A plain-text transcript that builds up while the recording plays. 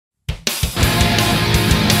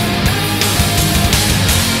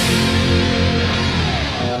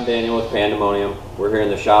Pandemonium. We're here in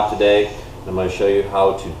the shop today, and I'm going to show you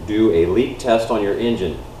how to do a leak test on your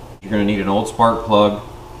engine. You're going to need an old spark plug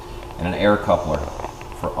and an air coupler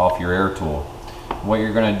off your air tool. What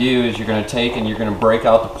you're going to do is you're going to take and you're going to break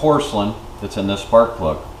out the porcelain that's in this spark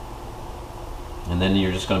plug. And then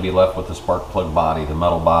you're just going to be left with the spark plug body, the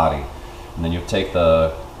metal body. And then you'll take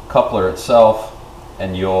the coupler itself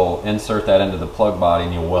and you'll insert that into the plug body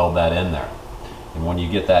and you'll weld that in there. And when you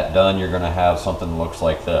get that done, you're going to have something that looks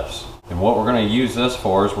like this. And what we're going to use this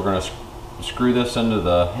for is we're going to screw this into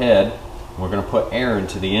the head and we're going to put air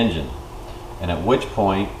into the engine. And at which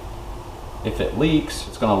point, if it leaks,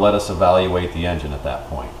 it's going to let us evaluate the engine at that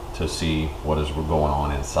point to see what is going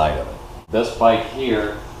on inside of it. This bike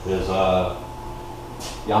here is a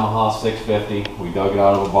Yamaha 650. We dug it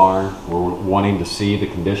out of a barn. We're wanting to see the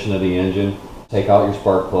condition of the engine. Take out your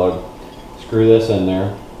spark plug, screw this in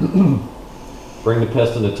there. Bring the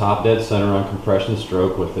piston to top dead center on compression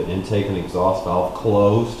stroke with the intake and exhaust valve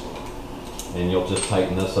closed, and you'll just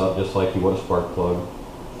tighten this up just like you would a spark plug.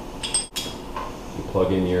 You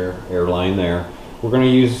plug in your air line there. We're going to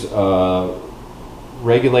use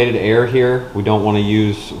regulated air here. We don't want to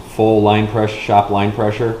use full line pressure, shop line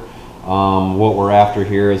pressure. What we're after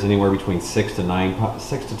here is anywhere between 6 to 10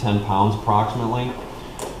 pounds approximately.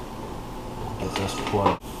 Get this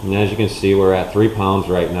plug. And as you can see, we're at 3 pounds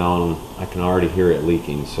right now, and I can already hear it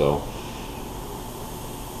leaking, so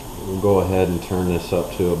we'll go ahead and turn this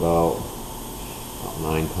up to about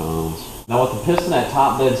 9 pounds. Now with the piston at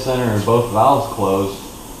top dead center and both valves closed,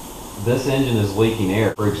 this engine is leaking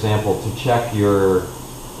air. For example, to check your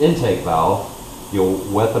intake valve, you'll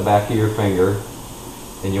wet the back of your finger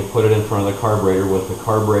and you'll put it in front of the carburetor with the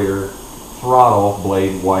carburetor throttle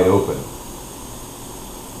blade wide open.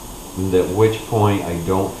 And at which point I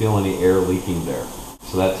don't feel any air leaking there.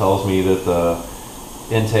 So that tells me that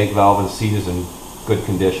the intake valve and seat is in good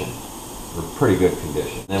condition, or pretty good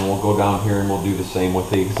condition. Then we'll go down here and we'll do the same with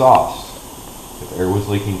the exhaust. If air was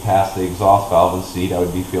leaking past the exhaust valve and seat, I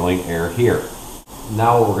would be feeling air here.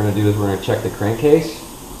 Now what we're going to do is we're going to check the crankcase.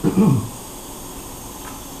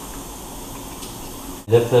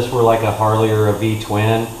 If this were like a Harley or a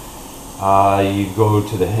V-twin, you'd go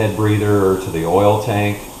to the head breather or to the oil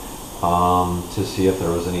tank to see if there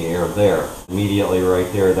was any air there. Immediately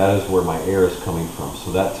right there, that is where my air is coming from.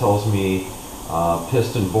 So that tells me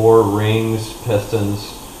piston bore, rings, pistons,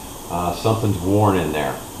 something's worn in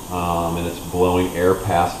there. And it's blowing air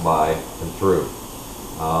past by and through.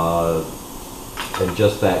 And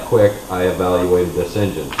just that quick, I evaluated this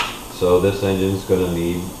engine. So this engine is going to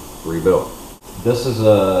need rebuilt. This is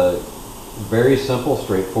a very simple,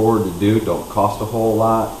 straightforward to do, don't cost a whole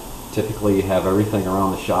lot. Typically you have everything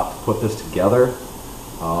around the shop to put this together,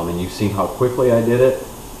 and you've seen how quickly I did it.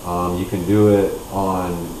 You can do it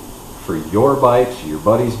for your bikes, your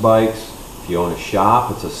buddies' bikes. If you own a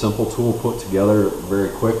shop, it's a simple tool put together very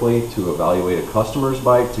quickly to evaluate a customer's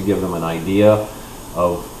bike, to give them an idea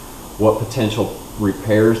of what potential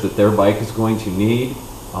repairs that their bike is going to need,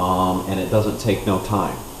 and it doesn't take no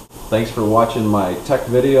time. Thanks for watching my tech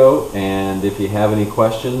video, and if you have any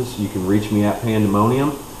questions, you can reach me at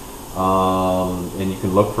Pandemonium, and you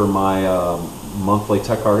can look for my monthly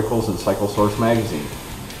tech articles in Cycle Source magazine.